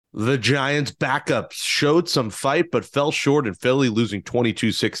The Giants backups showed some fight, but fell short in Philly, losing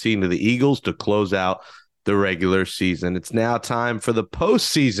 22-16 to the Eagles to close out the regular season. It's now time for the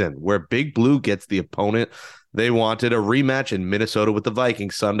postseason, where Big Blue gets the opponent they wanted, a rematch in Minnesota with the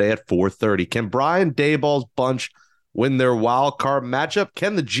Vikings Sunday at 4:30. Can Brian Daboll's bunch win their wild card matchup?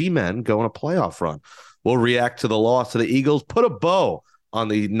 Can the G-Men go on a playoff run? We'll react to the loss to the Eagles, put a bow on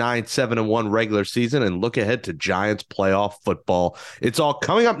the 9-7-1 regular season, and look ahead to Giants playoff football. It's all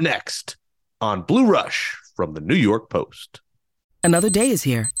coming up next on Blue Rush from the New York Post. Another day is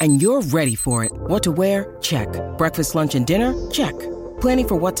here, and you're ready for it. What to wear? Check. Breakfast, lunch, and dinner? Check. Planning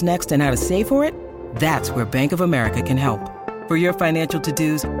for what's next and how to save for it? That's where Bank of America can help. For your financial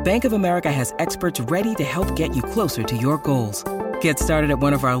to-dos, Bank of America has experts ready to help get you closer to your goals. Get started at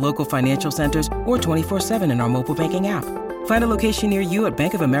one of our local financial centers or 24/7 in our mobile banking app. Find a location near you at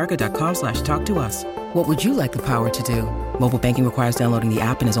bankofamerica.com/talktous. What would you like the power to do? Mobile banking requires downloading the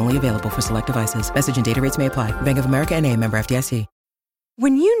app and is only available for select devices. Message and data rates may apply. Bank of America N.A., member FDIC.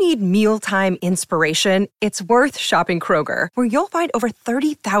 When you need mealtime inspiration, it's worth shopping Kroger, where you'll find over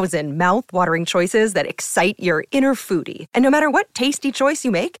 30,000 mouth-watering choices that excite your inner foodie. And no matter what tasty choice you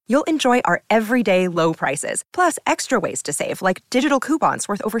make, you'll enjoy our everyday low prices, plus extra ways to save, like digital coupons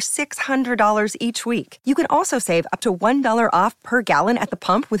worth over $600 each week. You can also save up to $1 off per gallon at the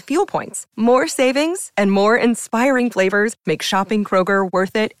pump with fuel points. More savings and more inspiring flavors make shopping Kroger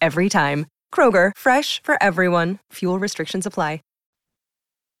worth it every time. Kroger, fresh for everyone. Fuel restrictions apply.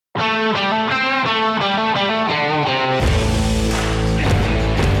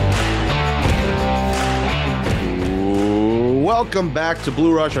 Welcome back to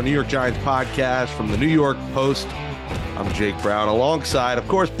Blue Rush on New York Giants podcast from the New York Post. I'm Jake Brown, alongside, of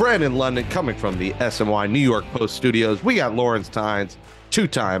course, Brandon London, coming from the SNY New York Post studios. We got Lawrence Tynes,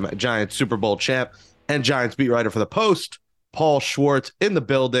 two-time Giants Super Bowl champ and Giants beat writer for the Post, Paul Schwartz, in the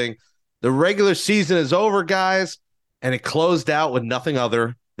building. The regular season is over, guys, and it closed out with nothing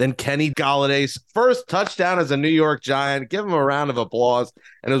other than Kenny Galladay's first touchdown as a New York Giant. Give him a round of applause.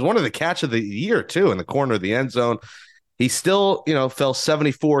 And it was one of the catch of the year, too, in the corner of the end zone. He still, fell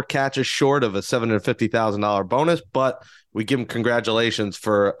 74 catches short of a $750,000 bonus, but we give him congratulations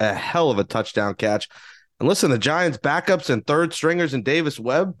for a hell of a touchdown catch. And listen, the Giants backups and third stringers and Davis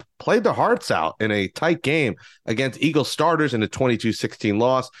Webb played their hearts out in a tight game against Eagles starters in a 22-16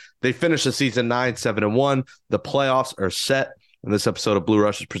 loss. They finished the season 9-7-1. The playoffs are set. And this episode of Blue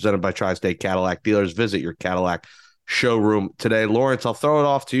Rush is presented by Tri-State Cadillac Dealers. Visit your Cadillac showroom today. Lawrence, I'll throw it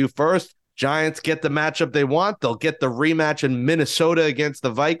off to you first. Giants get the matchup they want. They'll get the rematch in Minnesota against the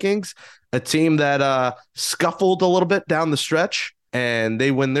Vikings, a team that scuffled a little bit down the stretch, and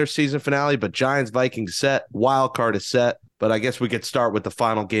they win their season finale. But Giants-Vikings set. Wild card is set. But I guess we could start with the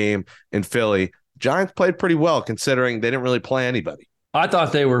final game in Philly. Giants played pretty well, considering they didn't really play anybody. I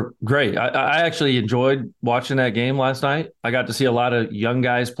thought they were great. I actually enjoyed watching that game last night. I got to see a lot of young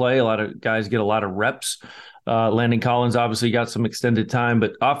guys play, a lot of guys get a lot of reps. Landon Collins obviously got some extended time,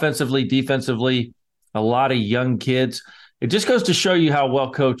 but offensively, defensively, a lot of young kids. It just goes to show you how well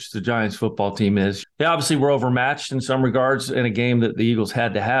coached the Giants football team is. They obviously were overmatched in some regards in a game that the Eagles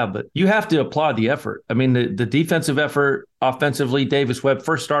had to have, but you have to applaud the effort. I mean, the defensive effort, offensively, Davis Webb,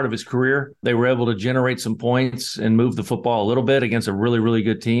 first start of his career, they were able to generate some points and move the football a little bit against a really, really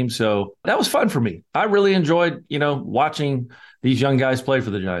good team. So that was fun for me. I really enjoyed, watching these young guys play for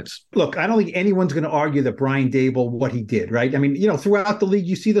the Giants. Look, I don't think anyone's going to argue that Brian Daboll, what he did, right? I mean, throughout the league,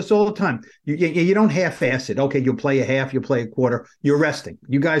 you see this all the time. You don't half-ass it. Okay, you'll play a half, you'll play a quarter. You're resting.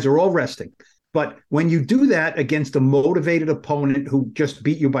 You guys are all resting. But when you do that against a motivated opponent who just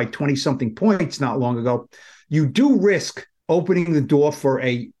beat you by 20-something points not long ago, you do risk opening the door for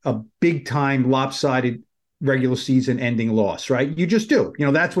a big-time lopsided regular season ending loss, right? You just do.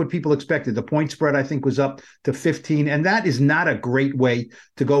 That's what people expected. The point spread, I think, was up to 15, and that is not a great way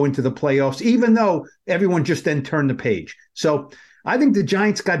to go into the playoffs, even though everyone just then turned the page. So I think the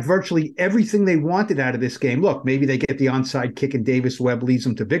Giants got virtually everything they wanted out of this game. Look, maybe they get the onside kick and Davis Webb leads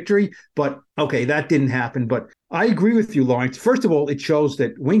them to victory, but okay, that didn't happen. But I agree with you, Lawrence. First of all, it shows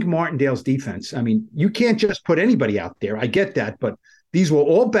that Wink Martindale's defense, I mean, you can't just put anybody out there. I get that, but these were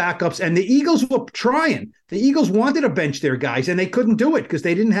all backups, and the Eagles were trying. The Eagles wanted to bench their guys, and they couldn't do it because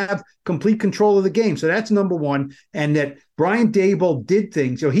they didn't have complete control of the game. So that's number one. And that Brian Daboll did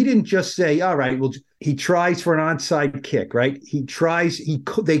things. He didn't just say, all right, well, he tries for an onside kick, right?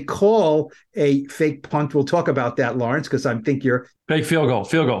 They call a fake punt. We'll talk about that, Lawrence, because I think you're fake field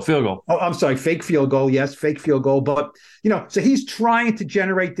goal. Oh, I'm sorry. Fake field goal. Yes. Fake field goal. But, so he's trying to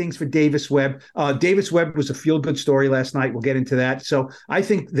generate things for Davis Webb. Davis Webb was a feel good story last night. We'll get into that. So I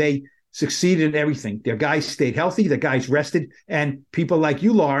think they succeeded in everything. Their guys stayed healthy, their guys rested, and people like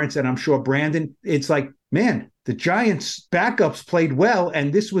you, Lawrence, and I'm sure Brandon, it's like, man, the Giants backups played well.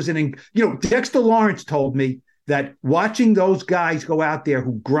 And this was Dexter Lawrence told me that watching those guys go out there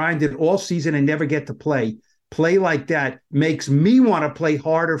who grinded all season and never get to play like that makes me want to play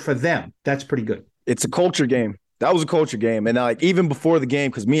harder for them. That's pretty good. It's a culture game. That was a culture game. And like even before the game,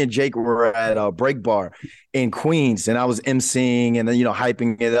 because me and Jake were at Break Bar in Queens, and I was emceeing and then,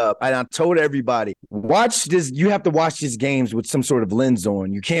 hyping it up. And I told everybody, watch this. You have to watch these games with some sort of lens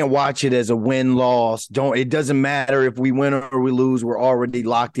on. You can't watch it as a win-loss. It doesn't matter if we win or we lose. We're already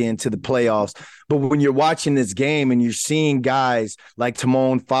locked into the playoffs. But when you're watching this game and you're seeing guys like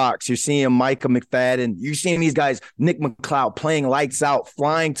Timon Fox, you're seeing Micah McFadden, you're seeing these guys, Nick McLeod, playing lights out,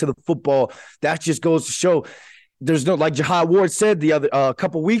 flying to the football, that just goes to show there's no, like Jahad Ward said a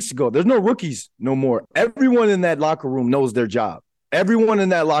couple weeks ago, there's no rookies no more. Everyone in that locker room knows their job. Everyone in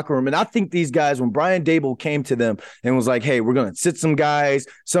that locker room. And I think these guys, when Brian Daboll came to them and was like, hey, we're going to sit some guys,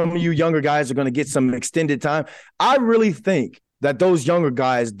 some of you younger guys are going to get some extended time. I really think that those younger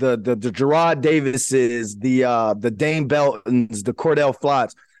guys, the Gerard Davises, the Dane Beltons, the Cordell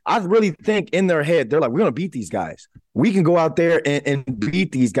Flotts, I really think in their head, they're like, we're going to beat these guys. We can go out there and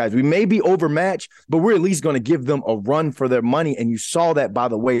beat these guys. We may be overmatched, but we're at least going to give them a run for their money. And you saw that by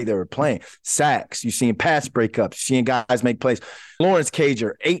the way they were playing. Sacks, you're seeing pass breakups, you're seeing guys make plays. Lawrence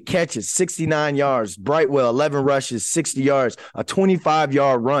Cager, 8 catches, 69 yards. Brightwell, 11 rushes, 60 yards, a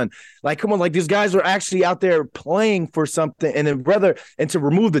 25-yard run. Like, come on, like these guys are actually out there playing for something. And to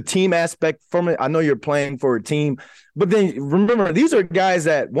remove the team aspect from it, I know you're playing for a team, but then remember, these are guys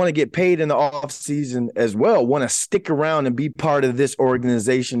that want to get paid in the offseason as well, want to stick around and be part of this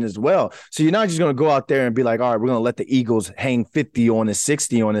organization as well. So you're not just going to go out there and be like, all right, we're going to let the Eagles hang 50 on us,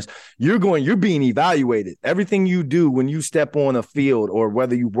 60 on us. You're being evaluated. Everything you do when you step on a field or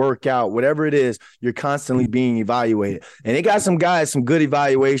whether you work out, whatever it is, you're constantly being evaluated. And they got some guys, some good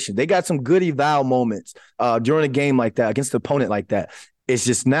evaluation. They got some good eval moments during a game like that, against an opponent like that. It's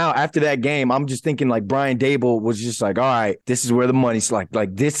just now after that game, I'm just thinking like Brian Daboll was just like, all right, this is where the money's like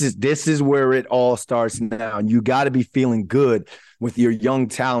this is where it all starts now. And you got to be feeling good with your young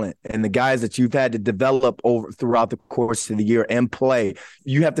talent and the guys that you've had to develop throughout the course of the year and play.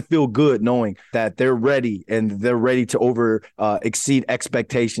 You have to feel good knowing that they're ready and they're ready to exceed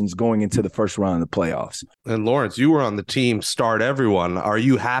expectations going into the first round of the playoffs. And Lawrence, you were on the team start everyone. Are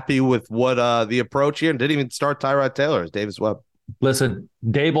you happy with what the approach here? And didn't even start Tyrod Taylor as Davis Webb. Listen,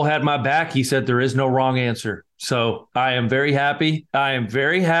 Daboll had my back. He said there is no wrong answer. So I am very happy. I am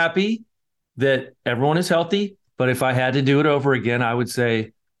very happy that everyone is healthy. But if I had to do it over again, I would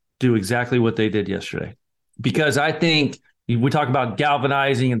say do exactly what they did yesterday. Because I think we talk about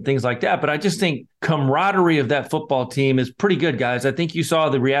galvanizing and things like that, but I just think camaraderie of that football team is pretty good, guys. I think you saw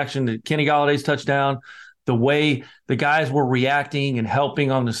the reaction to Kenny Galladay's touchdown, the way the guys were reacting and helping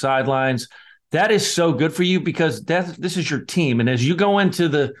on the sidelines. That is so good for you because this is your team. And as you go into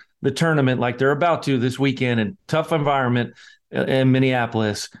the tournament like they're about to this weekend in tough environment in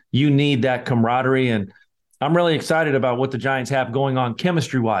Minneapolis, you need that camaraderie. And I'm really excited about what the Giants have going on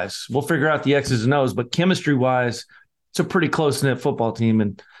chemistry-wise. We'll figure out the X's and O's, but chemistry-wise, it's a pretty close-knit football team,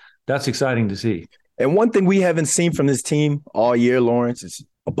 and that's exciting to see. And one thing we haven't seen from this team all year, Lawrence, is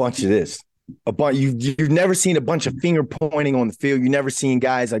a bunch of this. You've never seen a bunch of finger pointing on the field. You've never seen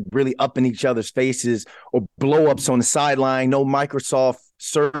guys like really up in each other's faces or blow ups on the sideline. No Microsoft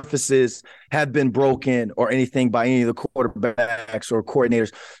surfaces have been broken or anything by any of the quarterbacks or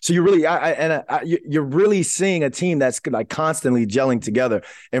coordinators. So you're really, you're really seeing a team that's like constantly gelling together.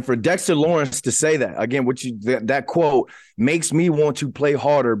 And for Dexter Lawrence to say that again, that quote makes me want to play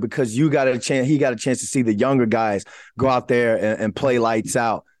harder because he got a chance to see the younger guys go out there and play lights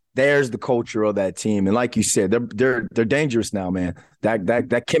out. There's the culture of that team. And like you said, they're dangerous now, man.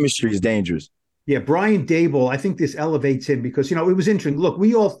 That chemistry is dangerous. Yeah, Brian Daboll, I think this elevates him because, it was interesting. Look,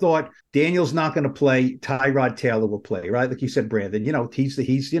 we all thought Daniel's not going to play. Tyrod Taylor will play, right? Like you said, Brandon, he's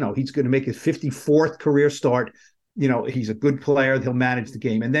going to make his 54th career start. He's a good player. He'll manage the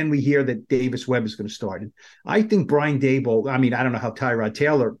game. And then we hear that Davis Webb is going to start. And I think Brian Daboll, I don't know how Tyrod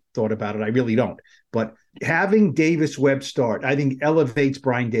Taylor thought about it. I really don't. But having Davis Webb start, I think elevates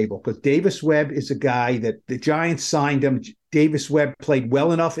Brian Daboll because Davis Webb is a guy that the Giants signed him. Davis Webb played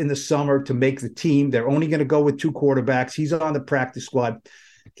well enough in the summer to make the team. They're only going to go with 2 quarterbacks. He's on the practice squad.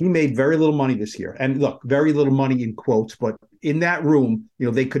 He made very little money this year. And look, very little money in quotes. But in that room,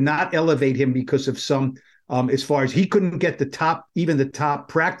 they could not elevate him because of some as far as he couldn't get the top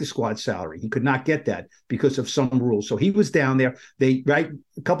practice squad salary. He could not get that because of some rules. So he was down there. A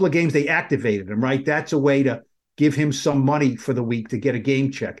couple of games they activated him, right? That's a way to give him some money for the week to get a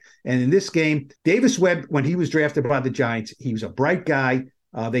game check. And in this game, Davis Webb, when he was drafted by the Giants, he was a bright guy.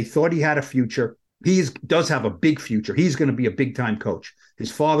 They thought he had a future. He does have a big future. He's going to be a big-time coach.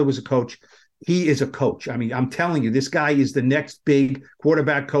 His father was a coach. He is a coach. I mean, I'm telling you, this guy is the next big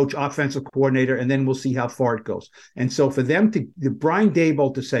quarterback coach, offensive coordinator, and then we'll see how far it goes. And so for them Brian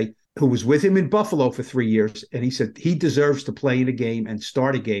Daboll to say, who was with him in Buffalo for 3 years, and he said he deserves to play in a game and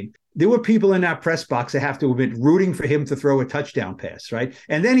start a game. There were people in that press box that have to have been rooting for him to throw a touchdown pass, right?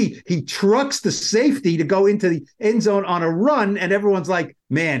 And then he trucks the safety to go into the end zone on a run, and everyone's like,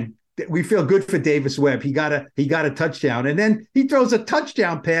 man, we feel good for Davis Webb. He got a touchdown. And then he throws a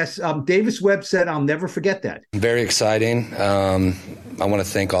touchdown pass. Davis Webb said, I'll never forget that. Very exciting. I want to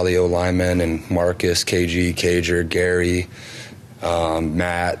thank all the O-linemen and Marcus, KG, Cager, Gary,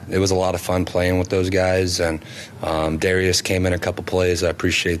 Matt. It was a lot of fun playing with those guys. And Darius came in a couple plays. I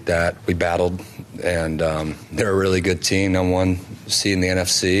appreciate that. We battled, and they're a really good team. Number one seed in the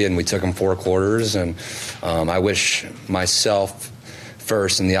NFC, and we took them 4 quarters. And I wish myself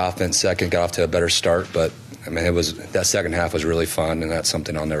first and the offense second got off to a better start, but I mean, that second half was really fun, and that's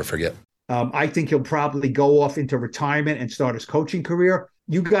something I'll never forget. I think he'll probably go off into retirement and start his coaching career.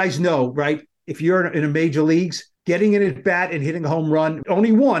 You guys know, right? If you're in a major leagues, getting in at bat and hitting a home run,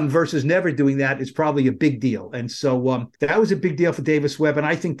 only one versus never doing that is probably a big deal. And so that was a big deal for Davis Webb. And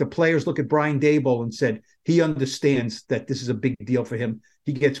I think the players look at Brian Daboll and said he understands that this is a big deal for him.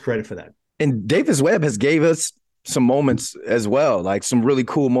 He gets credit for that. And Davis Webb has gave us some moments as well, like some really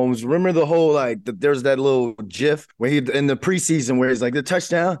cool moments. Remember the whole, there's that little GIF where he in the preseason where he's like the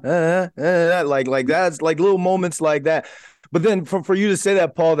touchdown, like that's like little moments like that. But then for you to say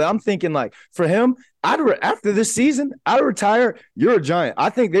that, Paul, that I'm thinking like for him, after this season, I'd retire. You're a Giant.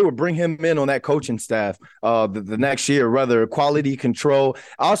 I think they would bring him in on that coaching staff the next year, rather quality control.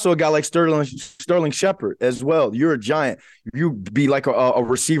 Also, a guy like Sterling Shepard as well. You're a Giant. You be like a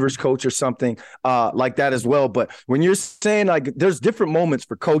receivers coach or something like that as well. But when you're saying like there's different moments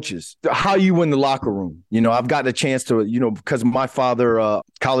for coaches, how you win the locker room. You know, I've gotten a chance to, because my father,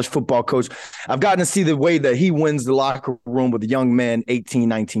 college football coach, I've gotten to see the way that he wins the locker room with young men, 18,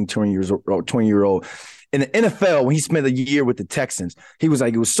 19, 20-year-old. In the NFL, when he spent a year with the Texans, he was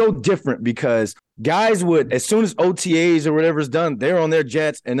like, it was so different because guys would, as soon as OTAs or whatever is done, they're on their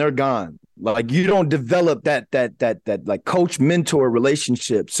jets and they're gone. Like you don't develop that like coach mentor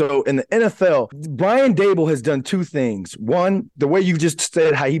relationship. So in the NFL, Brian Daboll has done 2 things. One, the way you just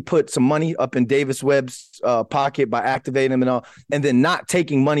said how he put some money up in Davis Webb's pocket by activating him and all, and then not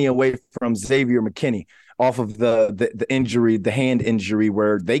taking money away from Xavier McKinney off of the injury, the hand injury,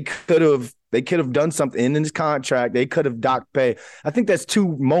 where they could have done something in his contract. They could have docked pay. I think that's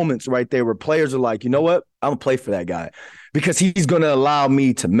 2 moments right there where players are like, you know what? I'm going to play for that guy because he's going to allow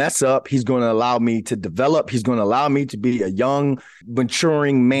me to mess up. He's going to allow me to develop. He's going to allow me to be a young,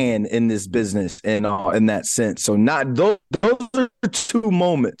 maturing man in this business and in that sense. So not those are 2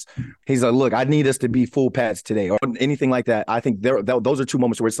 moments. He's like, look, I need us to be full pads today or anything like that. I think those are 2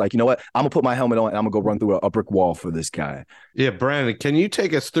 moments where it's like, you know what? I'm going to put my helmet on and I'm going to go run through a brick wall for this guy. Yeah, Brandon, can you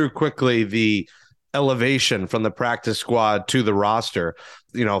take us through quickly the elevation from the practice squad to the roster?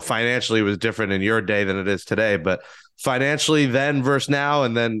 Financially it was different in your day than it is today, but financially then versus now,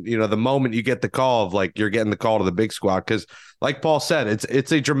 and then the moment you get the call of like you're getting the call to the big squad, because like Paul said,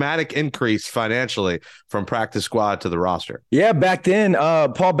 it's a dramatic increase financially from practice squad to the roster. Yeah, back then,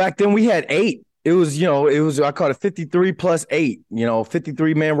 Paul, we had 8. It was I call it 53 plus 8,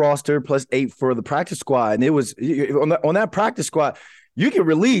 53-man roster plus 8 for the practice squad. And it was on that practice squad, you get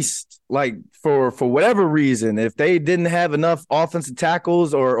released like for whatever reason. If they didn't have enough offensive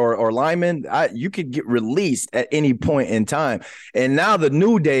tackles or linemen, you could get released at any point in time. And now the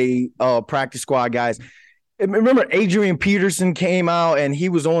new day practice squad guys, remember Adrian Peterson came out and he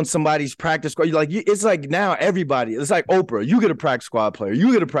was on somebody's practice squad. It's like now everybody, it's like Oprah, you get a practice squad player,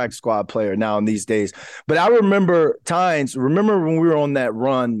 you get a practice squad player now in these days. But I remember when we were on that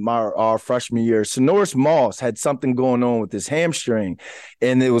run our freshman year, Sonoris Moss had something going on with his hamstring,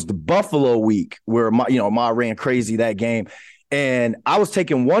 and it was the Buffalo week where Ma ran crazy that game. And I was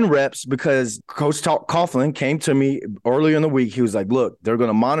taking 1 reps because Coach Coughlin came to me earlier in the week. He was like, look, they're going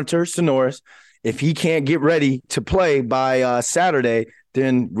to monitor Sonoris. If he can't get ready to play by Saturday,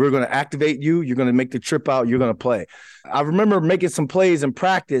 then we're going to activate you. You're going to make the trip out. You're going to play. I remember making some plays in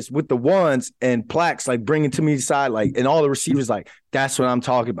practice with the ones and Plax, like bringing to me side, like, and all the receivers, like, that's what I'm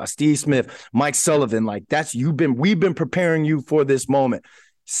talking about. Steve Smith, Mike Sullivan, like we've been preparing you for this moment.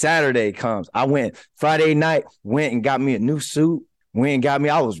 Saturday comes. I went Friday night, went and got me a new suit, went and got me.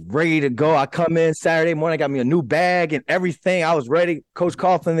 I was ready to go. I come in Saturday morning, got me a new bag and everything. I was ready. Coach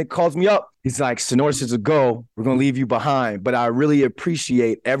Coughlin calls me up. He's like, Sonoris is a go. We're going to leave you behind. But I really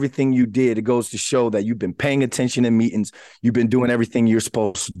appreciate everything you did. It goes to show that you've been paying attention in meetings. You've been doing everything you're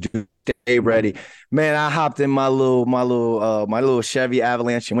supposed to do. Stay ready. Man, I hopped in my little Chevy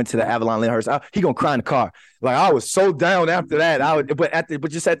Avalanche and went to the Avalon Lyndhurst. He going to cry in the car. Like, I was so down after that. But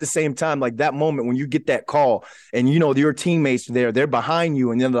just at the same time, like that moment when you get that call and, you know, your teammates there, they're behind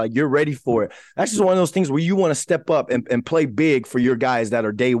you and they're like, you're ready for it. That's just one of those things where you want to step up and play big for your guys that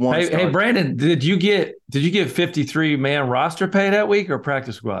are day one. Hey, Brandon, did you get 53-man roster pay that week or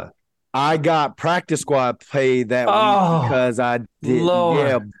practice squad? I got practice squad pay that week because I did. Lord.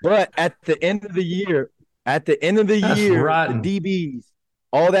 Yeah, but at the end of the year, rotten. the DBs,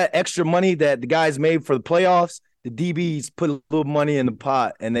 all that extra money that the guys made for the playoffs, the DBs put a little money in the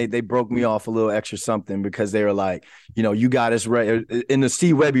pot and they broke me off a little extra something because they were like, you know, you got us right in the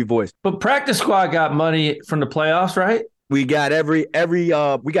C. Webby voice. But practice squad got money from the playoffs, right? We got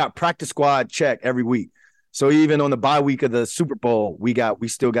we got practice squad check every week. So even on the bye week of the Super Bowl, we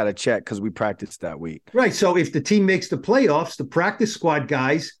still got a check because we practiced that week. Right. So if the team makes the playoffs, the practice squad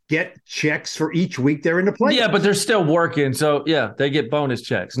guys get checks for each week they're in the playoffs. Yeah, but they're still working. So yeah, they get bonus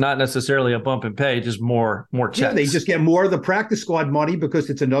checks, not necessarily a bump in pay, just more checks. Yeah, they just get more of the practice squad money because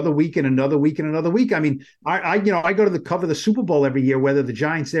it's another week and another week and another week. I mean, I go to cover the Super Bowl every year, whether the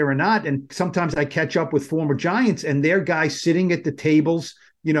Giants there or not. And sometimes I catch up with former Giants and their guys sitting at the tables.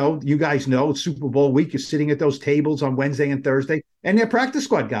 You know, you guys know Super Bowl week, you're sitting at those tables on Wednesday and Thursday, and they're practice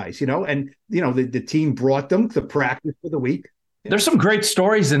squad guys, you know, and, you know, the team brought them to practice for the week. There's some great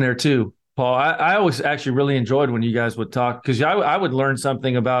stories in there too, Paul. I always actually really enjoyed when you guys would talk because I would learn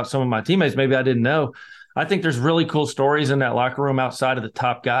something about some of my teammates maybe I didn't know. I think there's really cool stories in that locker room outside of the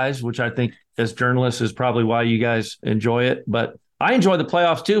top guys, which I think as journalists is probably why you guys enjoy it. But I enjoy the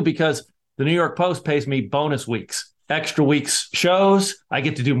playoffs too because the New York Post pays me bonus weeks. Extra weeks shows. I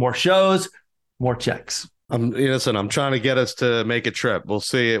get to do more shows, more checks. Listen, I'm trying to get us to make a trip. We'll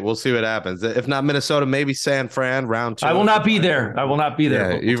see it. We'll see what happens. If not Minnesota, maybe San Fran round 2. I will not be there. We'll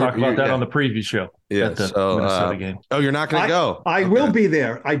talk about that on the preview show. Yeah. At the Minnesota game. Oh, you're not going to go? I will be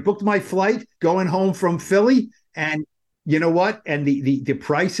there. I booked my flight going home from Philly, and you know what? And the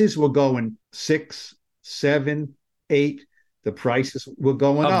prices were going 6, 7, 8. The prices were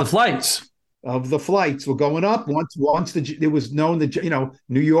going up. Of the flights were going up once it was known that, you know,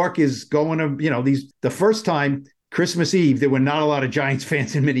 New York is going to, you know, the first time Christmas Eve, there were not a lot of Giants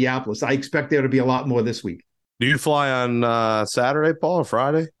fans in Minneapolis. I expect there to be a lot more this week. Do you fly on Saturday, Paul, or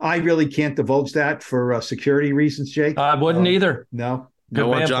Friday? I really can't divulge that for security reasons, Jake. I wouldn't either. No. Don't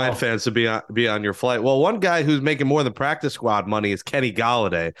want Giant fans to be on your flight. Well, one guy who's making more than practice squad money is Kenny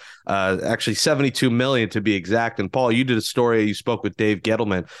Golladay, actually $72 million to be exact. And Paul, you did a story. You spoke with Dave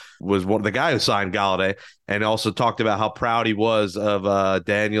Gettleman, was one of the guy who signed Golladay, and also talked about how proud he was of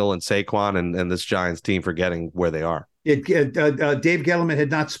Daniel and Saquon and this Giants team for getting where they are. Dave Gettleman had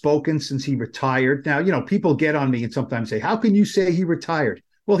not spoken since he retired. Now, you know, people get on me and sometimes say, "How can you say he retired?"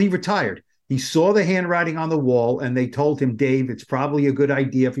 Well, he retired. He saw the handwriting on the wall, and they told him, "Dave, it's probably a good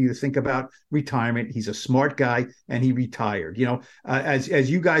idea for you to think about retirement." He's a smart guy, and he retired. You know,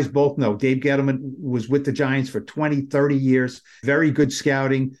 as you guys both know, Dave Gettleman was with the Giants for 20, 30 years. Very good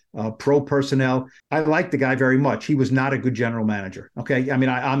scouting, pro personnel. I like the guy very much. He was not a good general manager. Okay, I mean,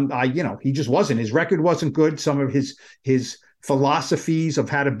 you know, he just wasn't. His record wasn't good. Some of his philosophies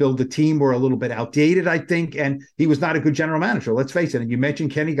of how to build a team were a little bit outdated, I think, and he was not a good general manager. Let's face it. And you mentioned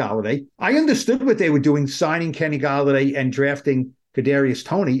Kenny Golladay. I understood what they were doing, signing Kenny Golladay and drafting Kadarius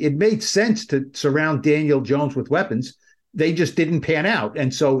Toney. It made sense to surround Daniel Jones with weapons. They just didn't pan out,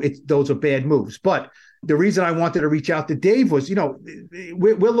 and so those are bad moves. But the reason I wanted to reach out to Dave was, you know,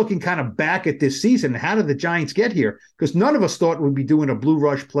 we're looking kind of back at this season. How did the Giants get here? Because none of us thought we'd be doing a Blue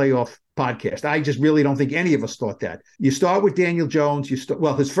Rush playoff podcast. I just really don't think any of us thought that. You start with Daniel Jones. His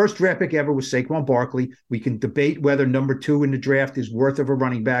first draft pick ever was Saquon Barkley. We can debate whether number 2 in the draft is worth of a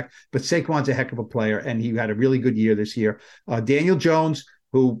running back, but Saquon's a heck of a player, and he had a really good year this year. Daniel Jones,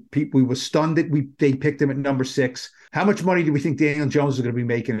 who we were stunned that they picked him at number 6. How much money do we think Daniel Jones is going to be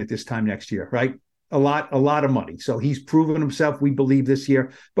making at this time next year, right? A lot of money. So he's proven himself, we believe, this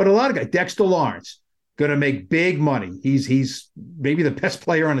year. But a lot of guys, Dexter Lawrence, going to make big money. He's maybe the best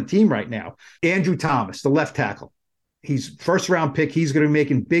player on the team right now. Andrew Thomas, the left tackle. He's first-round pick. He's going to be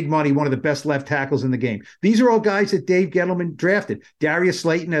making big money, one of the best left tackles in the game. These are all guys that Dave Gettleman drafted. Darius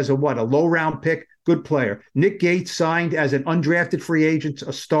Slayton as a low-round pick, good player. Nick Gates signed as an undrafted free agent,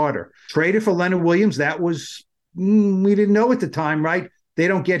 a starter. Traded for Leonard Williams. That was, we didn't know at the time, right? They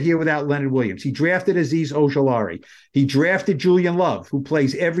don't get here without Leonard Williams. He drafted Azeez Ojulari. He drafted Julian Love, who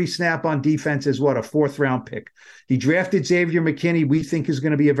plays every snap on defense as a fourth-round pick. He drafted Xavier McKinney, we think is going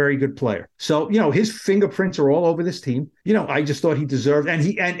to be a very good player. So, his fingerprints are all over this team. I just thought he deserved, and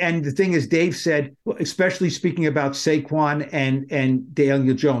the thing is, Dave said, especially speaking about Saquon and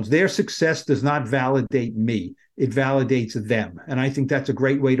Daniel Jones, their success does not validate me. It validates them. And I think that's a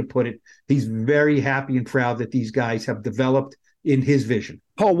great way to put it. He's very happy and proud that these guys have developed in his vision.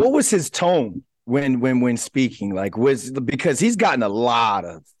 Paul, what was his tone when speaking? Because he's gotten a lot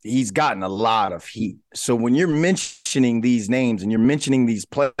of heat. So when you're mentioning these names and you're mentioning these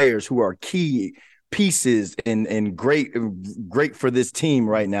players who are key pieces and great for this team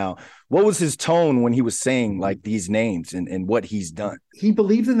right now, what was his tone when he was saying these names and what he's done? He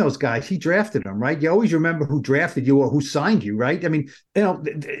believed in those guys. He drafted them, right? You always remember who drafted you or who signed you, right? I mean,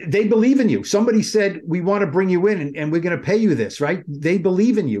 they believe in you. Somebody said, we want to bring you in and we're going to pay you this, right? They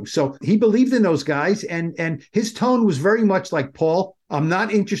believe in you. So he believed in those guys. And his tone was very much like, Paul, I'm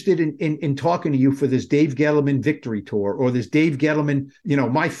not interested in talking to you for this Dave Gettleman victory tour or this Dave Gettleman,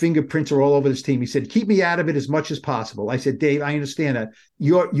 my fingerprints are all over this team. He said, keep me out of it as much as possible. I said, Dave, I understand that.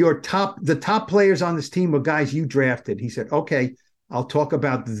 The top players on this team were guys you drafted. He said, okay, I'll talk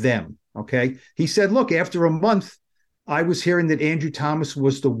about them. Okay. He said, look, after a month, I was hearing that Andrew Thomas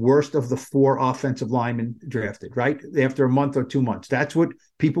was the worst of the 4 offensive linemen drafted, right? After a month or 2 months. That's what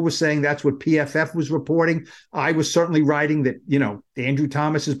people were saying. That's what PFF was reporting. I was certainly writing that, Andrew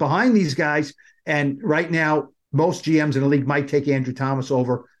Thomas is behind these guys. And right now, most GMs in the league might take Andrew Thomas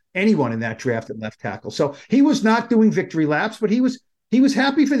over anyone in that draft at left tackle. So he was not doing victory laps, but he was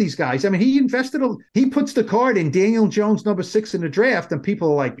happy for these guys. I mean, he puts the card in Daniel Jones, number 6 in the draft, and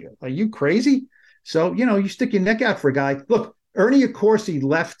people are like, are you crazy? So, you stick your neck out for a guy. Look, Ernie Accorsi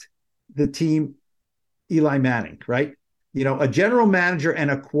left the team Eli Manning, right? A general manager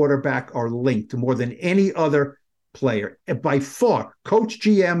and a quarterback are linked more than any other player. And by far, coach,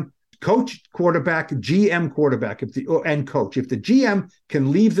 quarterback, GM, quarterback, and coach. If the GM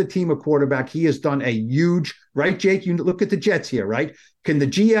can leave the team a quarterback, he has done a huge, right, Jake? You look at the Jets here, right? Can the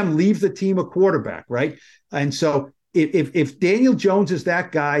GM leave the team a quarterback, right? And so if Daniel Jones is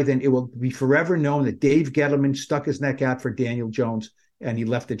that guy, then it will be forever known that Dave Gettleman stuck his neck out for Daniel Jones and he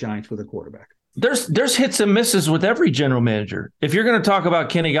left the Giants with a quarterback. There's hits and misses with every general manager. If you're going to talk about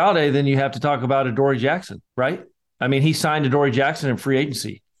Kenny Galladay, then you have to talk about Adoree Jackson, right? I mean, he signed Adoree Jackson in free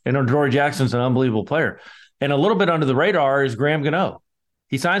agency, and Adoree Jackson's an unbelievable player. And a little bit under the radar is Graham Gano.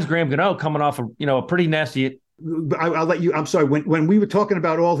 He signs Graham Gano coming off a pretty nasty. I'll let you. I'm sorry. When we were talking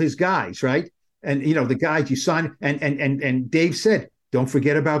about all his guys, right? And, the guys you signed, and Dave said, don't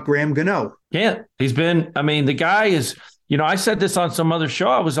forget about Graham Gano. Yeah, the guy is, I said this on some other show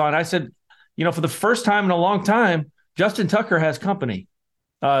I was on. I said, for the first time in a long time, Justin Tucker has company.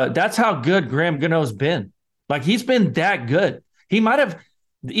 That's how good Graham Gano's been. He's been that good. He might have,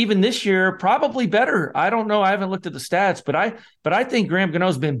 even this year, probably better. I don't know. I haven't looked at the stats, but I think Graham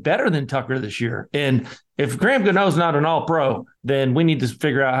Gano's been better than Tucker this year. And if Graham Gano's not an all-pro, then we need to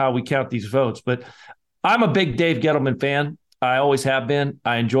figure out how we count these votes. But I'm a big Dave Gettleman fan. I always have been.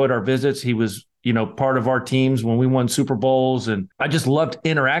 I enjoyed our visits. He was, part of our teams when we won Super Bowls, and I just loved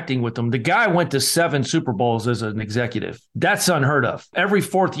interacting with him. The guy went to 7 Super Bowls as an executive. That's unheard of. Every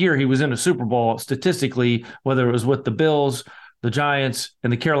 4th year he was in a Super Bowl, statistically, whether it was with the Bills, the Giants,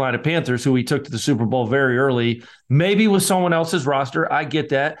 and the Carolina Panthers, who he took to the Super Bowl very early, maybe with someone else's roster. I get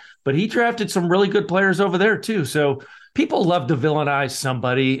that. But he drafted some really good players over there, too. So people love to villainize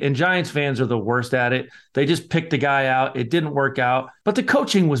somebody, and Giants fans are the worst at it. They just picked the guy out. It didn't work out. But the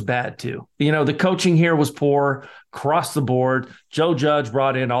coaching was bad, too. The coaching here was poor across the board. Joe Judge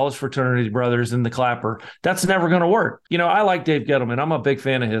brought in all his fraternity brothers in the clapper. That's never going to work. I like Dave Gettleman. I'm a big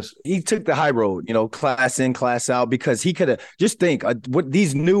fan of his. He took the high road, class in, class out, because he could have just think what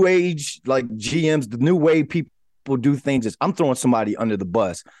these new age GMs, the new way people do things is I'm throwing somebody under the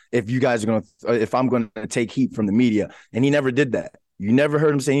bus if I'm going to take heat from the media. And he never did that. You never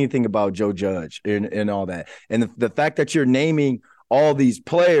heard him say anything about Joe Judge and all that. And the fact that you're naming all these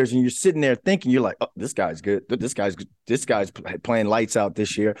players and you're sitting there thinking, you're like, oh, this guy's good. This guy's playing lights out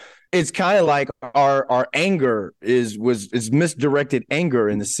this year. It's kind of like our anger is misdirected anger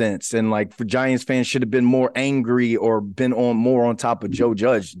in a sense. And for Giants fans should have been more angry or been more on top of Joe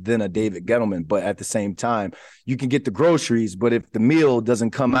Judge than a David Gettleman. But at the same time, you can get the groceries, but if the meal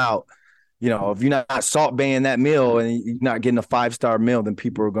doesn't come out, if you're not salt baying that meal and you're not getting a 5-star meal, then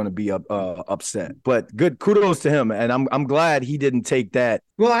people are going to be upset. But good kudos to him, and I'm glad he didn't take that.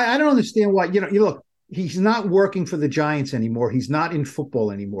 Well, I don't understand why. You look, he's not working for the Giants anymore. He's not in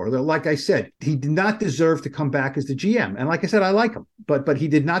football anymore. Like I said, he did not deserve to come back as the GM. And like I said, I like him, but he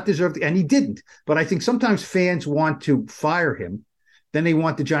did not deserve and he didn't. But I think sometimes fans want to fire him. Then they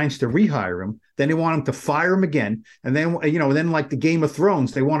want the Giants to rehire him. Then they want him to fire him again. And then, then like the Game of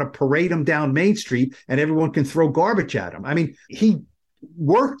Thrones, they want to parade him down Main Street and everyone can throw garbage at him. I mean, he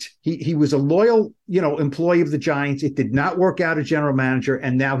worked. He was a loyal, employee of the Giants. It did not work out as general manager,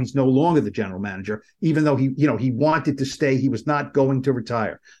 and now he's no longer the general manager, even though he wanted to stay. He was not going to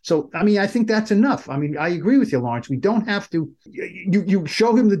retire. So, I mean, I think that's enough. I mean, I agree with you, Lawrence. We don't have to. You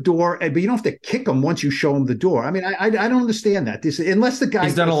show him the door, but you don't have to kick him once you show him the door. I mean, I don't understand that. Unless the guy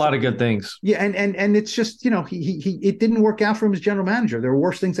he's done a lot of good things. Yeah, and it's just he it didn't work out for him as general manager. There are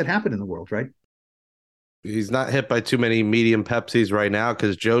worse things that happen in the world, right? He's not hit by too many medium Pepsis right now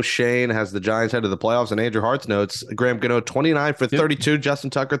because Joe Shane has the Giants head to the playoffs, and Andrew Hart's notes Graham Gano 29 for 32, Justin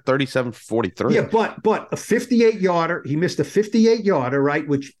Tucker 37 for 43. Yeah, but a 58-yarder, he missed a 58-yarder, right?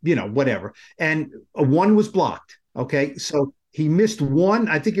 Which whatever, and one was blocked. Okay, so he missed one.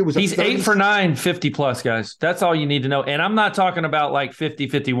 I think it was. He's 8 for 9, 50 plus, guys. That's all you need to know. And I'm not talking about like 50,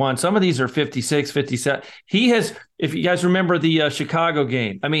 51. Some of these are 56, 57. He has, if you guys remember the Chicago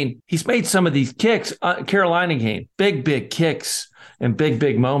game, I mean, he's made some of these kicks, Carolina game, big kicks and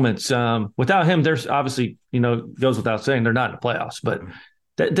big moments. Without him, there's obviously, goes without saying, they're not in the playoffs. But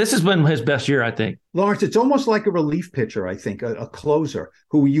this has been his best year, I think. Lawrence, it's almost like a relief pitcher, I think, a closer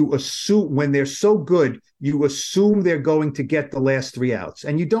who you assume when they're so good, you assume they're going to get the last 3 outs,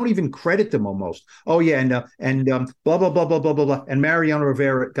 and you don't even credit them almost. Oh yeah, and blah blah blah blah blah blah blah, and Mariano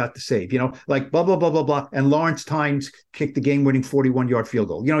Rivera got the save. Like blah blah blah blah blah, and Lawrence Tynes kicked the game-winning 41-yard field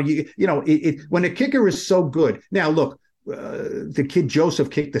goal. When a kicker is so good. Now look. The kid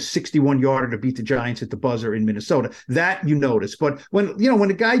Joseph kicked the 61-yarder to beat the Giants at the buzzer in Minnesota. That you notice, but when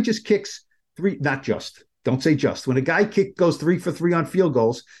a guy just kicks three, don't say just. When a guy goes 3 for 3 on field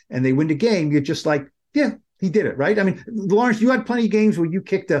goals and they win the game, you're just like, yeah, he did it, right? I mean, Lawrence, you had plenty of games where you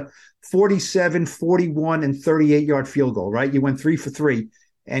kicked a 47, 41, and 38-yard field goal, right? You went 3 for 3.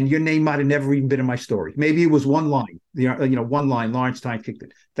 And your name might have never even been in my story. Maybe it was one line. One line. Lawrence Tynes kicked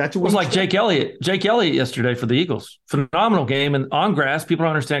it. That's what it was like. Jake Elliott yesterday for the Eagles. Phenomenal game, and on grass. People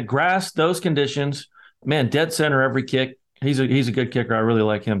don't understand grass. Those conditions, man, dead center every kick. He's a good kicker. I really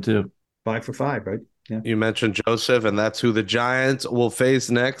like him too. 5 for 5, right? Yeah. You mentioned Joseph, and that's who the Giants will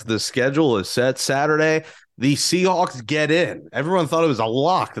face next. The schedule is set Saturday. The Seahawks get in. Everyone thought it was a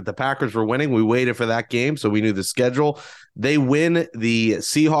lock that the Packers were winning. We waited for that game, so we knew the schedule. They win. The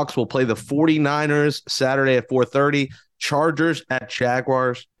Seahawks will play the 49ers Saturday at 4:30. Chargers at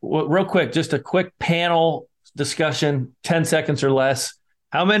Jaguars. Well, real quick, just a quick panel discussion, 10 seconds or less.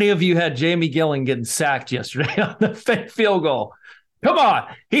 How many of you had Jamie Gillan getting sacked yesterday on the fake field goal? Come on.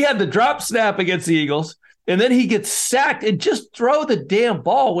 He had the drop snap against the Eagles, and then he gets sacked and just throw the damn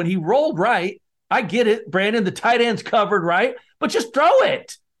ball when he rolled right. I get it, Brandon. The tight end's covered, right? But just throw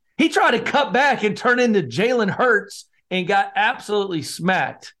it. He tried to cut back and turn into Jalen Hurts and got absolutely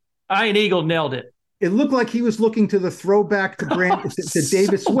smacked. Ian Eagle nailed it. It looked like he was looking to the throwback to to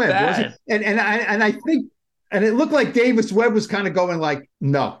Davis Webb, wasn't it? And I think, and it looked like Davis Webb was kind of going like,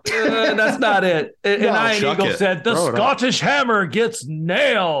 no. That's not it. And Ian Eagle said, the Scottish Hammer gets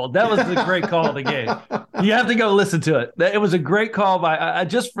nailed. That was the great call of the game. You have to go listen to it. It was a great call by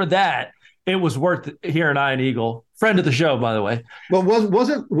just for that. It was worth hearing Ian Eagle, friend of the show, by the way. Well,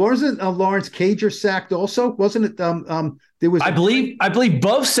 wasn't Lawrence Cager sacked also? Wasn't it? There was. I believe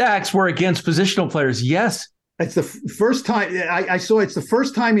both sacks were against positional players. Yes, it's the first time I saw. It's the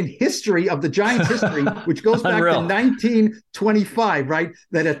first time in history of the Giants' history, which goes back to 1925, right?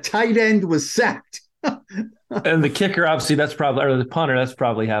 That a tight end was sacked. And the kicker, obviously, or the punter, that's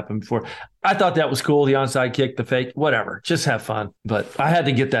probably happened before. I thought that was cool. The onside kick, the fake, whatever. Just have fun. But I had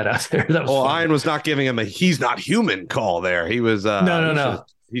to get that out there. That was fun. Ian was not giving him a "he's not human" call there. He was no.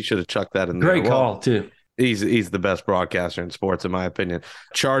 He should have chucked that in there. Great call too. He's the best broadcaster in sports, in my opinion.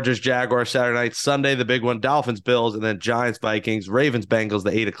 Chargers, Jaguars, Saturday night. Sunday, the big one, Dolphins, Bills, and then Giants, Vikings, Ravens, Bengals,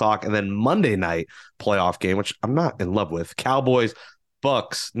 the 8 o'clock, and then Monday night playoff game, which I'm not in love with. Cowboys,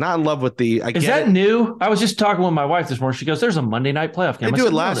 Bucks, not in love with the. Is that new? I was just talking with my wife this morning. She goes, "There's a Monday night playoff game." They do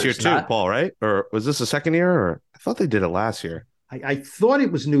it last year too, Paul, right? Or was this the second year? Or I thought they did it last year. I thought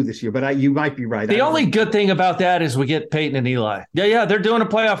it was new this year, but you might be right. The only good thing about that is we get Peyton and Eli. Yeah, they're doing a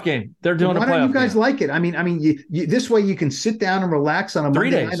playoff game. They're doing a playoff game. Why don't you guys like it? I mean, you this way you can sit down and relax on a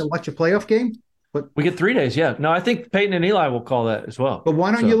Monday night and watch a playoff game. But we get 3 days. Yeah. No, I think Peyton and Eli will call that as well. But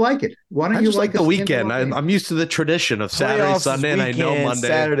why don't you like it? Why don't you like the weekend? I'm used to the tradition of Saturday, Sunday, and I know Monday.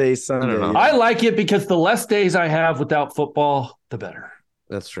 Saturday, Sunday. I like it because the less days I have without football, the better.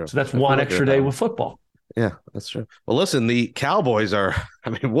 That's true. So that's one extra day with football. Yeah, that's true. Well, listen, the Cowboys are, I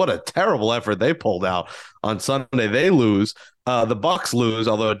mean, what a terrible effort they pulled out on Sunday. They lose. The Bucks lose,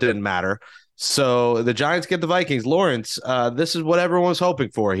 although it didn't matter. So the Giants get the Vikings. Lawrence, this is what everyone was hoping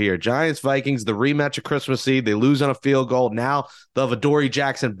for here. Giants, Vikings, the rematch of Christmas Eve. They lose on a field goal. Now they'll have Adoree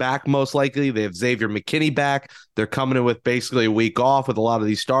Jackson back, most likely. They have Xavier McKinney back. They're coming in with basically a week off with a lot of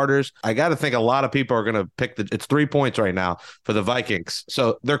these starters. I got to think a lot of people are going to pick it's 3 points right now for the Vikings.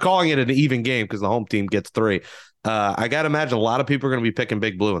 So they're calling it an even game because the home team gets 3. I got to imagine a lot of people are going to be picking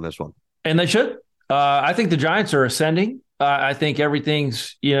Big Blue in this one. And they should. I think the Giants are ascending. I think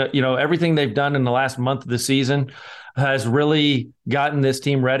everything's, everything they've done in the last month of the season has really gotten this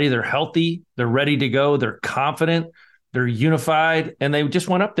team ready. They're healthy. They're ready to go. They're confident. They're unified. And they just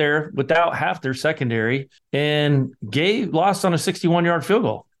went up there without half their secondary and lost on a 61-yard field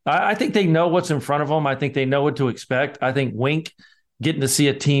goal. I think they know what's in front of them. I think they know what to expect. I think Wink getting to see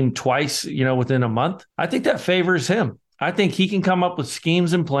a team twice, within a month, I think that favors him. I think he can come up with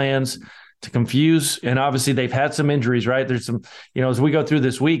schemes and plans to confuse. And obviously they've had some injuries, right? There's some, as we go through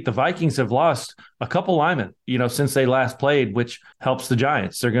this week, the Vikings have lost a couple linemen, since they last played, which helps the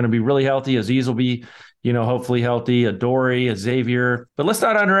Giants. They're going to be really healthy. Azeez will be, hopefully healthy, Adoree, Xavier. But let's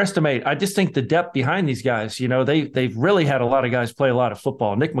not underestimate. I just think the depth behind these guys, they've really had a lot of guys play a lot of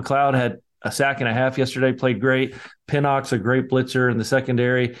football. Nick McLeod had a sack and a half yesterday, played great. Pinnock's a great blitzer in the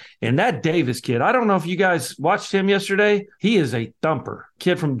secondary. And that Davis kid, I don't know if you guys watched him yesterday. He is a thumper.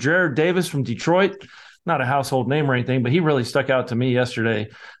 Kid from Jared Davis from Detroit. Not a household name or anything, but he really stuck out to me yesterday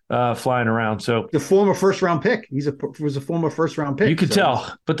flying around. So the former first-round pick. Was a former first-round pick. You could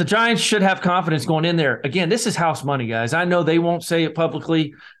tell. But the Giants should have confidence going in there. Again, this is house money, guys. I know they won't say it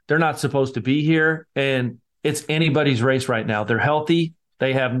publicly. They're not supposed to be here. And it's anybody's race right now. They're healthy.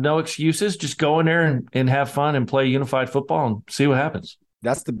 They have no excuses. Just go in there and have fun and play unified football and see what happens.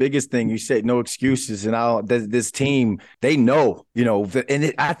 That's the biggest thing. You said no excuses. And this team, they know,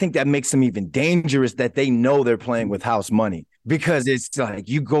 I think that makes them even dangerous that they know they're playing with house money. Because it's like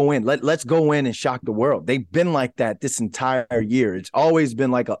you go in, let's go in and shock the world. They've been like that this entire year. It's always been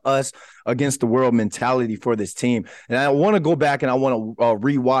like a us against the world mentality for this team. And I want to go back and I want to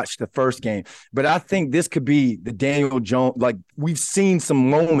rewatch the first game. But I think this could be the Daniel Jones. Like we've seen some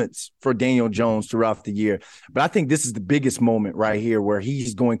moments for Daniel Jones throughout the year. But I think this is the biggest moment right here where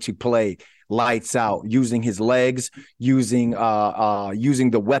he's going to play lights out, using his legs, using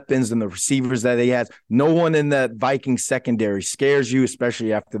the weapons and the receivers that he has. No one in the Vikings secondary scares you,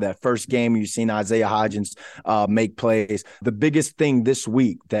 especially after that first game. You've seen Isaiah Hodgins make plays. The biggest thing this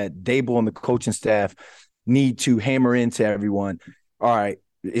week that Daboll and the coaching staff need to hammer into everyone. All right,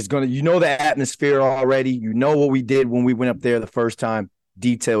 it's going to, the atmosphere already. You know what we did when we went up there the first time.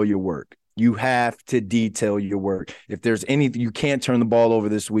 Detail your work. You have to detail your work. If there's anything, you can't turn the ball over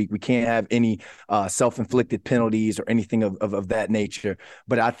this week. We can't have any self-inflicted penalties or anything of that nature.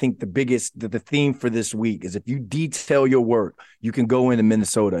 But I think the theme for this week is if you detail your work, you can go into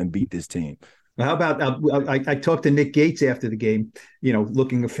Minnesota and beat this team. How about I talked to Nick Gates after the game,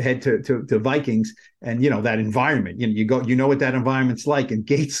 looking ahead to Vikings and, that environment, you know what that environment's like. And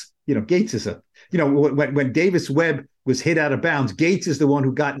Gates, Gates is when Davis Webb was hit out of bounds, Gates is the one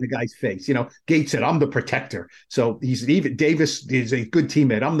who got in the guy's face. Gates said, I'm the protector. So Davis is a good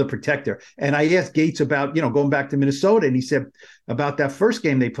teammate. I'm the protector. And I asked Gates about, going back to Minnesota, and he said about that first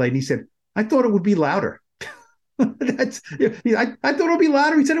game they played. And he said, I thought it would be louder. I thought it would be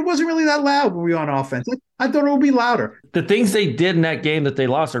louder. He said it wasn't really that loud when we were on offense. I thought it would be louder. The things they did in that game that they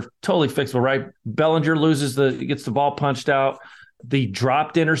lost are totally fixable, right? Bellinger gets the ball punched out. The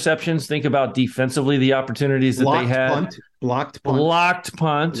dropped interceptions. Think about defensively the opportunities that they had. Blocked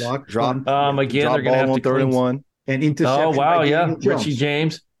punt. Again, they're going to have to 3rd and 1. And interception. Oh wow, yeah, Jones. Richie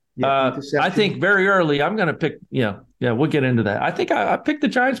James. I think very early I'm going to pick. We'll get into that. I think I picked the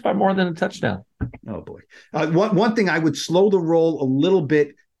Giants by more than a touchdown. Oh boy. One thing I would slow the roll a little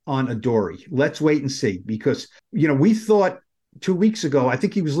bit on Adoree. Let's wait and see, because we thought 2 weeks ago I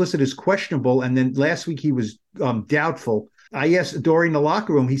think he was listed as questionable, and then last week he was doubtful. I asked Adoree in the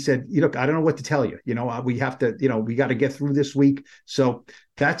locker room. He said, look, I don't know what to tell you. We have to, we got to get through this week. So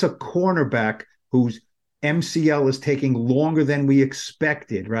that's a cornerback whose MCL is taking longer than we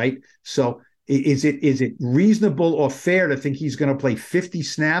expected, right? So is it reasonable or fair to think he's going to play 50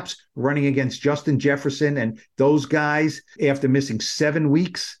 snaps running against Justin Jefferson and those guys after missing 7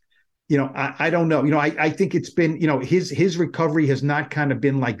 weeks? I don't know. I think it's been, his recovery has not kind of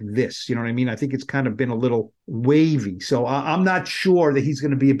been like this. You know what I mean? I think it's kind of been a little wavy. So I'm not sure that he's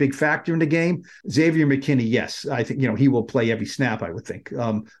going to be a big factor in the game. Xavier McKinney, yes. I think, he will play every snap, I would think.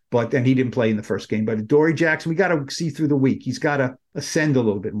 But then he didn't play in the first game. But Adoree Jackson, we got to see through the week. He's got to ascend a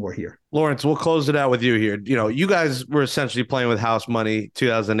little bit more here. Lawrence, we'll close it out with you here. You guys were essentially playing with house money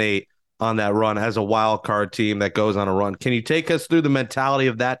 2008 on that run as a wild card team that goes on a run. Can you take us through the mentality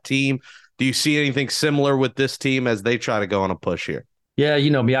of that team? Do you see anything similar with this team as they try to go on a push here? Yeah,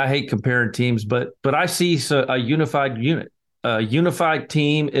 you know me, I hate comparing teams, but I see a unified unit. A unified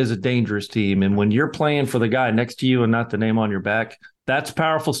team is a dangerous team. And when you're playing for the guy next to you and not the name on your back, that's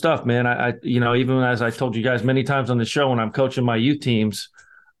powerful stuff, man. I even as I told you guys many times on the show, when I'm coaching my youth teams,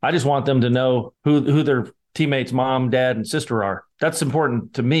 I just want them to know who their teammates' mom, dad, and sister are. That's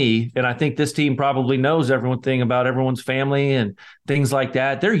important to me. And I think this team probably knows everything about everyone's family and things like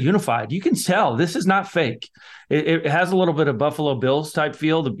that. They're unified. You can tell this is not fake. It has a little bit of Buffalo Bills type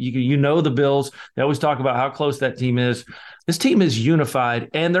feel. The Bills, they always talk about how close that team is. This team is unified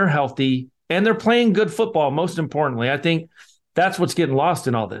and they're healthy and they're playing good football. Most importantly, I think that's what's getting lost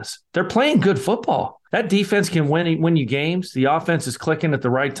in all this. They're playing good football. That defense can win you games. The offense is clicking at the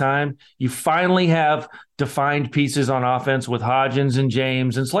right time. You finally have defined pieces on offense with Hodgins and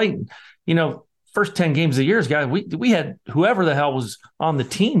James and Slayton. First 10 games of the year, guys, we had whoever the hell was on the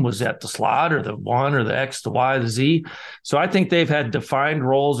team was at the slot or the one or the X, the Y, the Z. So I think they've had defined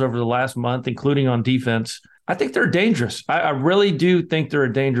roles over the last month, including on defense. I think they're dangerous. I really do think they're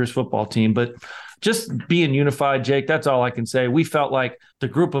a dangerous football team, but just being unified, Jake, that's all I can say. We felt like the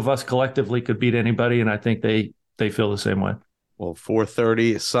group of us collectively could beat anybody, and I think they feel the same way. Well,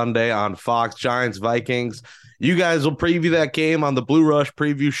 4:30 Sunday on Fox, Giants, Vikings. You guys will preview that game on the Blue Rush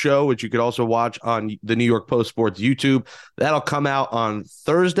preview show, which you could also watch on the New York Post Sports YouTube. That'll come out on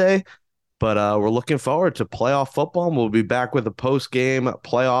Thursday, but we're looking forward to playoff football, and we'll be back with a post-game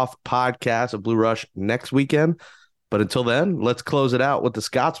playoff podcast of Blue Rush next weekend. But until then, let's close it out with the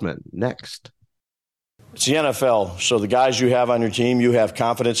Scotsman next. It's the NFL, so the guys you have on your team, you have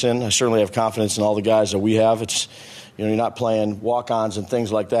confidence in. I certainly have confidence in all the guys that we have. It's, you're not playing walk-ons and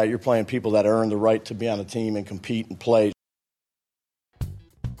things like that. You're playing people that earn the right to be on a team and compete and play.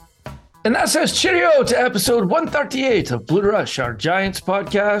 And that says cheerio to episode 138 of Blue Rush, our Giants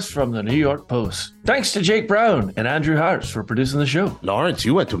podcast from the New York Post. Thanks to Jake Brown and Andrew Hartz for producing the show. Lawrence,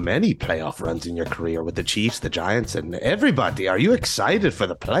 you went to many playoff runs in your career with the Chiefs, the Giants, and everybody. Are you excited for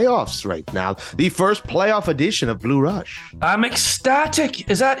the playoffs right now? The first playoff edition of Blue Rush. I'm ecstatic.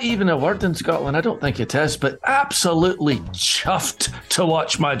 Is that even a word in Scotland? I don't think it is, but absolutely chuffed to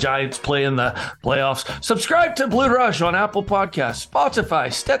watch my Giants play in the playoffs. Subscribe to Blue Rush on Apple Podcasts,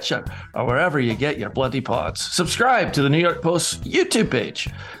 Spotify, Stitcher, or wherever you get your bloody pods. Subscribe to the New York Post YouTube page.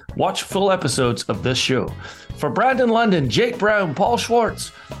 Watch full episodes of this show. For Brandon London, Jake Brown, Paul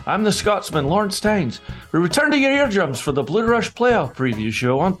Schwartz, I'm the Scotsman, Lawrence Tynes. We return to your eardrums for the Blue Rush playoff preview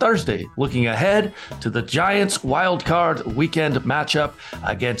show on Thursday, looking ahead to the Giants wildcard weekend matchup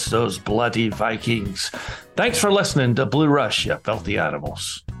against those bloody Vikings. Thanks for listening to Blue Rush, you filthy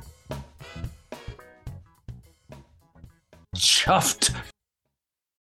animals. Chuffed